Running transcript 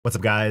What's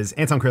up guys,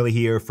 Anton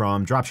here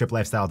from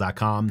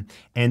dropshiplifestyle.com.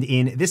 And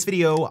in this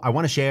video, I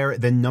wanna share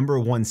the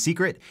 #1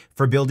 secret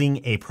for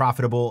building a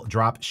profitable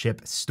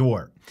dropship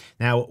store.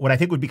 Now, what I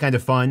think would be kind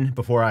of fun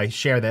before I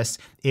share this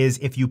is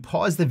if you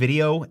pause the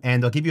video,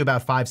 and I'll give you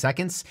about 5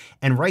 seconds,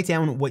 and write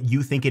down what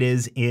you think it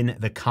is in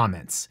the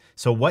comments.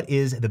 So what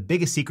is the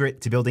biggest secret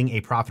to building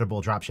a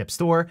profitable dropship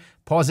store?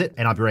 Pause it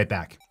and I'll be right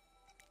back.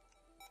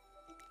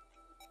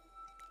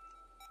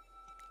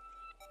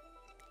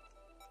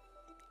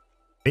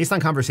 Based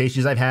on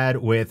conversations I've had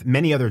with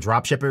many other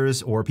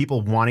dropshippers or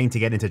people wanting to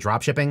get into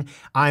dropshipping,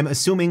 I'm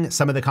assuming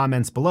some of the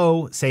comments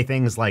below say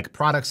things like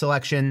product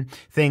selection,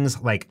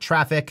 things like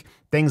traffic,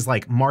 things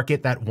like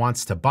market that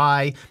wants to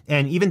buy,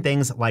 and even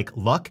things like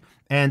luck.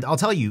 And I'll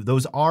tell you,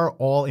 those are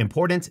all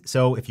important.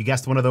 So if you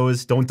guessed one of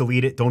those, don't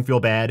delete it, don't feel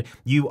bad.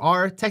 You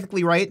are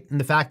technically right in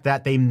the fact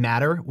that they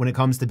matter when it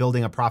comes to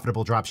building a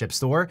profitable dropship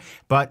store,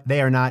 but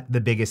they are not the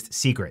biggest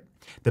secret.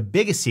 The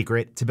biggest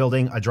secret to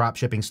building a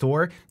dropshipping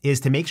store is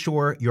to make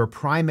sure your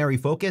primary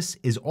focus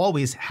is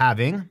always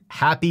having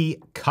happy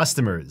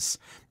customers.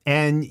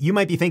 And you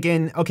might be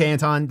thinking, okay,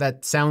 Anton,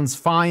 that sounds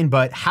fine,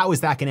 but how is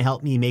that gonna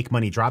help me make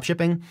money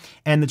dropshipping?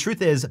 And the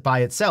truth is, by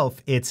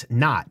itself, it's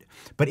not.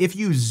 But if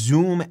you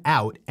zoom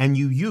out and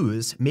you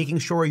use making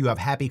sure you have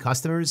happy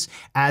customers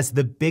as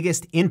the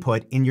biggest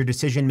input in your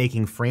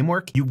decision-making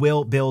framework, you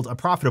will build a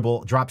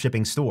profitable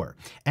dropshipping store.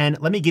 And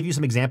let me give you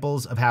some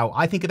examples of how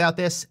I think about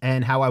this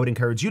and how I would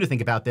encourage you to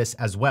think about this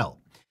as well.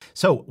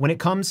 So when it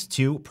comes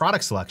to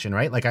product selection,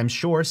 right? Like I'm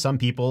sure some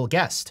people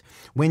guessed,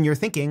 when you're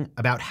thinking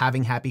about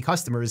having happy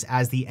customers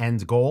as the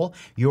end goal,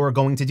 you're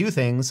going to do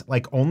things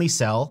like only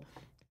sell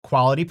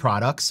quality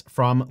products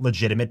from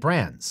legitimate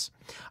brands.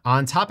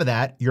 On top of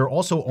that, you're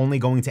also only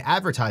going to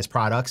advertise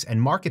products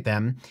and market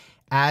them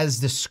as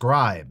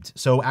described.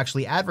 So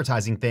actually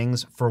advertising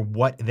things for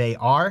what they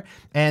are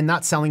and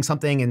not selling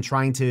something and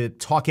trying to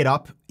talk it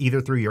up either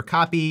through your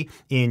copy,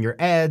 in your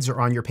ads, or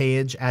on your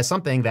page as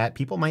something that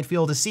people might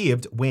feel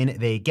deceived when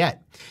they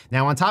get.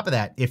 Now, on top of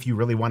that, if you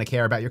really want to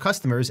care about your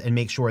customers and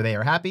make sure they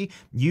are happy,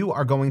 you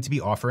are going to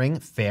be offering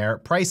fair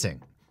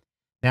pricing.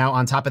 Now,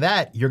 on top of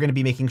that, you're going to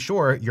be making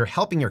sure you're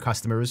helping your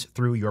customers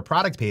through your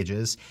product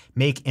pages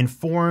make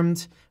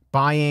informed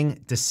buying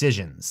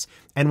decisions.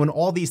 And when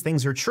all these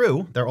things are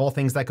true, they're all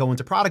things that go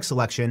into product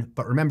selection,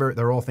 but remember,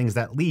 they're all things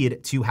that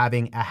lead to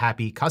having a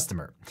happy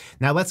customer.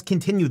 Now let's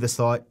continue this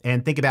thought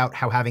and think about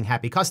how having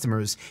happy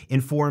customers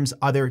informs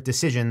other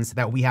decisions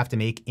that we have to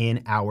make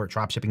in our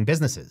dropshipping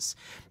businesses.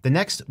 The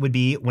next would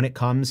be when it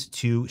comes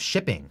to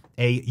shipping,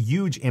 a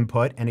huge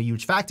input and a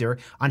huge factor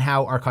on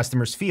how our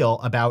customers feel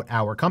about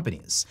our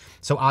companies.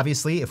 So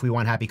obviously, if we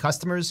want happy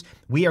customers,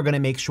 we are gonna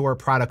make sure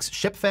products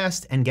ship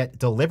fast and get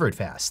delivered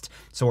fast.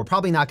 So we're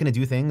probably not gonna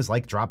do things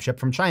like dropship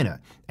from China.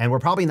 And we're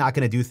probably not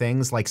gonna do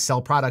things like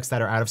sell products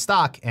that are out of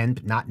stock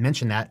and not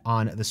mention that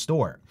on the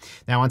store.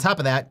 Now, on top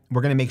of that,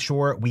 we're gonna make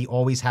sure we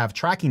always have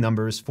tracking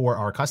numbers for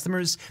our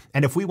customers.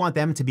 And if we want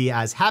them to be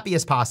as happy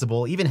as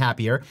possible, even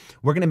happier,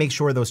 we're gonna make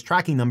sure those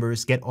tracking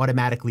numbers get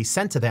automatically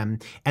sent to them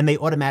and they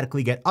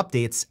automatically get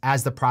updates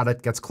as the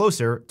product gets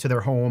closer to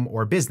their home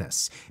or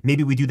business.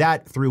 Maybe we do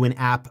that through an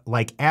app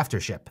like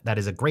Aftership. That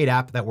is a great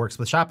app that works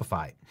with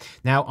Shopify.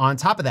 Now, on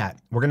top of that,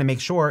 we're gonna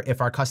make sure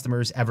if our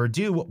customers ever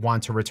do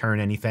want to return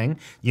anything,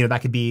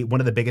 that could be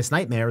one of the biggest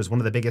nightmares, one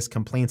of the biggest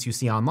complaints you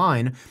see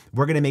online.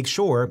 We're gonna make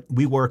sure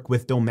we work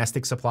with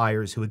domestic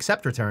suppliers who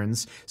accept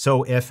returns.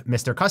 So if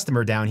Mr.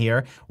 Customer down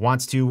here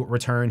wants to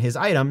return his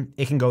item,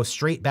 it can go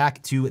straight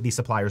back to the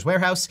supplier's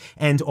warehouse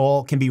and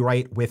all can be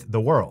right with the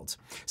world.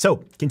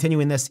 So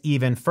continuing this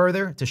even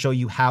further to show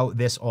you how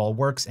this all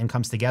works and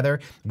comes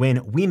together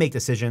when we make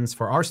decisions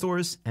for our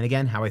stores, and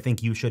again, how I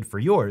think you should for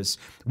yours,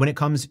 when it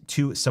comes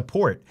to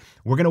support,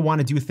 we're gonna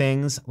wanna do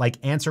things like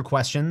answer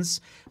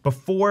questions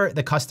before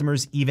the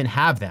customers even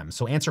have them.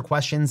 So answer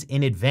questions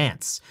in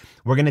advance.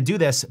 We're gonna do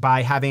this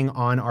by having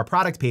on our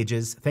product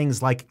pages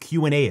things like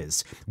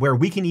Q&As, where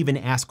we can even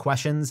ask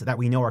questions that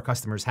we know our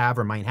customers have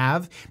or might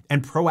have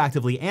and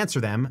proactively answer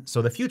them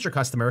so the future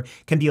customer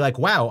can be like,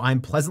 wow, I'm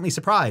pleasantly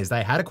surprised.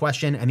 I had a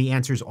question and the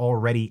answer's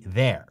already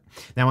there.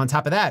 Now, on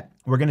top of that,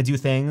 we're gonna do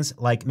things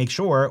like make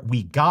sure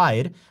we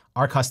guide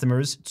our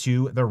customers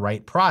to the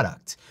right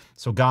product.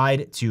 So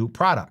guide to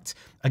product.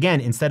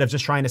 Again, instead of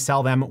just trying to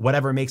sell them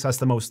whatever makes us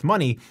the most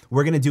money,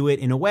 we're gonna do it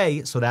in a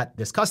way so that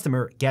this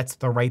customer gets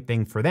the right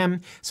thing for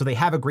them, so they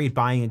have a great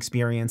buying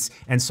experience,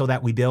 and so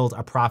that we build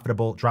a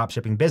profitable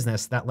dropshipping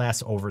business that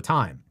lasts over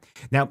time.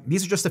 Now,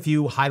 these are just a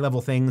few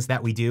high-level things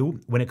that we do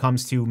when it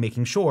comes to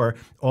making sure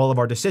all of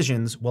our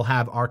decisions will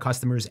have our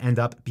customers end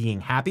up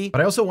being happy.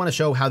 But I also want to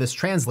show how this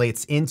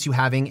translates into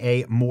having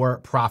a more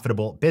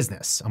profitable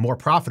business, a more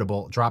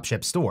profitable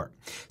dropship store.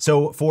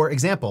 So for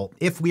example,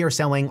 if we are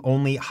selling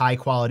only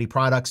high-quality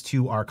products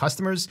to our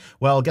customers,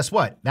 well, guess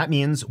what? That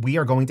means we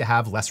are going to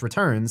have less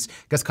returns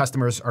because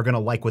customers are going to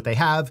like what they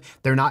have.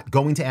 They're not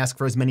going to ask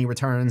for as many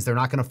returns. They're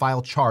not going to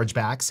file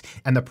chargebacks,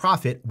 and the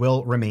profit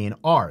will remain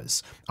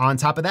ours. On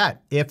top of that,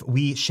 that, if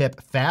we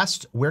ship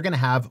fast, we're going to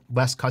have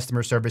less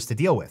customer service to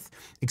deal with,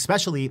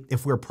 especially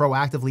if we're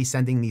proactively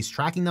sending these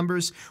tracking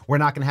numbers. We're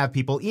not going to have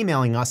people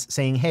emailing us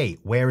saying, hey,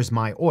 where's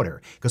my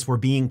order? Because we're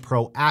being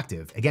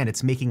proactive. Again,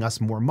 it's making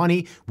us more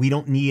money. We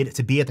don't need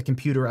to be at the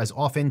computer as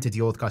often to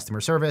deal with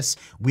customer service.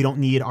 We don't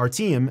need our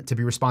team to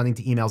be responding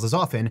to emails as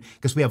often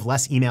because we have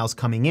less emails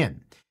coming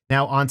in.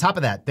 Now, on top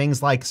of that,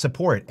 things like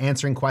support,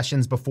 answering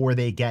questions before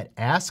they get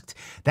asked,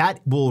 that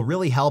will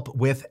really help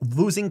with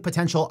losing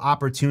potential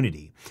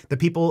opportunity. The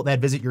people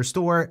that visit your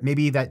store,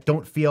 maybe that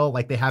don't feel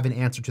like they have an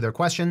answer to their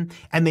question,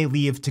 and they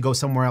leave to go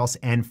somewhere else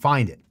and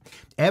find it.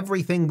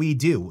 Everything we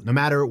do, no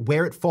matter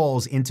where it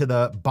falls into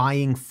the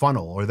buying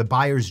funnel or the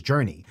buyer's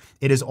journey,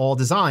 it is all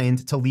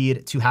designed to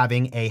lead to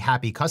having a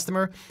happy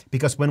customer,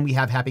 because when we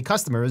have happy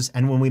customers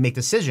and when we make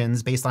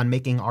decisions based on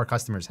making our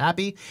customers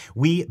happy,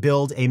 we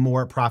build a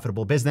more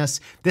profitable business.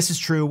 This is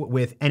true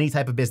with any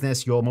type of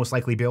business you'll most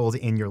likely build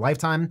in your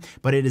lifetime,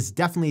 but it is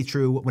definitely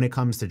true when it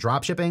comes to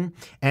dropshipping.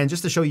 And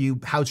just to show you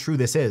how true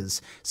this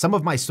is, some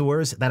of my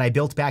stores that I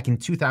built back in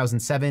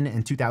 2007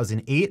 and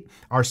 2008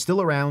 are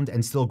still around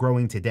and still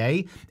growing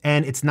today.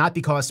 And it's not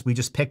because we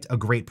just picked a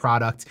great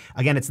product.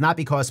 Again, it's not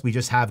because we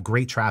just have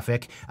great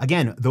traffic.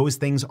 Again, those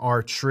things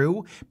are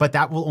true, but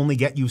that will only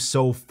get you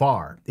so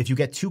far. If you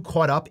get too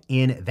caught up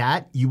in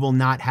that, you will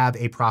not have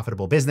a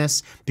profitable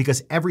business,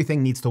 because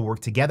everything needs to work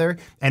together.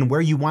 And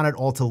where you want it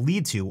all to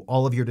lead to,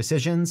 all of your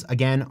decisions,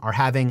 again, are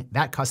having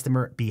that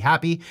customer be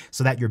happy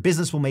so that your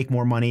business will make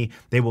more money.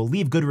 They will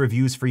leave good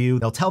reviews for you.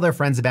 They'll tell their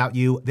friends about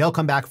you. They'll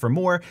come back for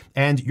more,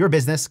 and your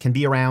business can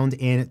be around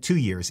in 2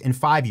 years, in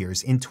 5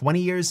 years, in 20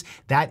 years.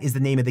 That is the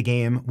name of the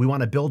game. We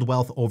want to build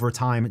wealth over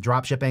time,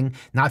 dropshipping,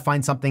 not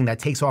find something that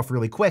takes off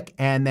really quick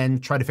and then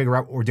try to figure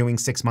out what we're doing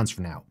 6 months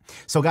from now.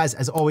 So guys,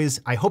 as always,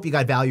 I hope you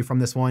got value from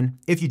this one.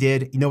 If you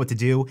did, you know what to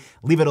do.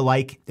 Leave it a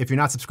like. If you're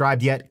not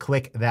subscribed yet,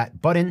 click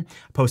that button.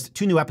 I post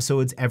 2 new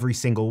episodes every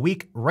single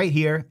week right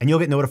here, and you'll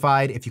get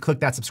notified if you click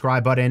that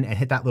subscribe button and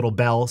hit that little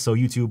bell so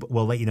YouTube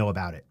will let you know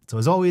about it. So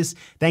as always,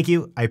 thank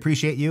you. I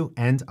appreciate you,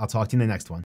 and I'll talk to you in the next one.